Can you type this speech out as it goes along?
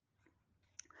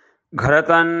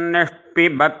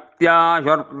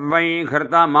घृतन्निष्पिबत्यायुर्वै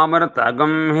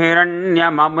घृतममृतगं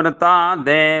हिरण्यममृता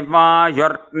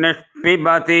देवायुर्निष्पिबति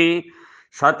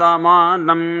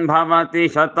शतमानं भवति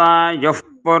शतायुः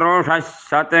पुरुषः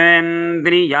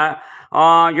शतेन्द्रिय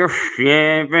आयुष्येवेन्द्रिये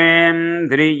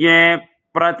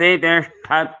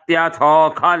प्रतितिष्ठत्यथो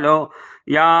खलु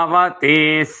यावती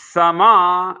समा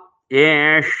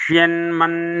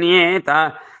एष्यन्मन्येत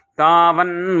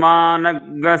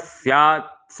तावन्मानग्गः स्यात्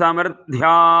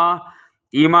समृद्ध्या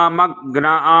इममग्न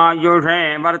आयुषे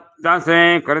वर्तसे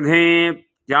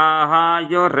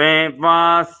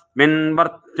कृधीत्याहायुरेवास्मिन्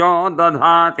वर्चो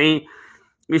दधाति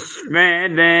विश्वे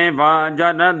देवा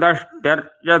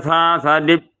जरदष्टिर्यथा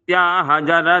सदित्याह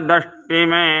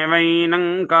जरदष्टिमेवैनं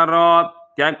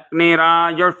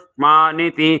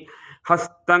करोत्यग्निरायुष्मानिति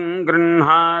हस्तं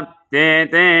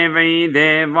गृह्णात्येते वै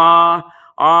देवा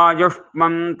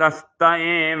आयुष्मन्तस्त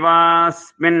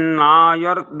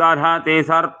एवास्मिन्नायुर्दधति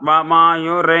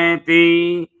सर्वमायुरेति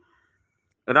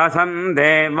रसं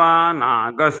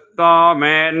देवानागस्तोमेनेति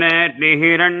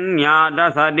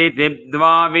हिरण्यादसदिति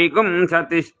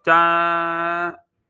द्वाविगुंसतिश्च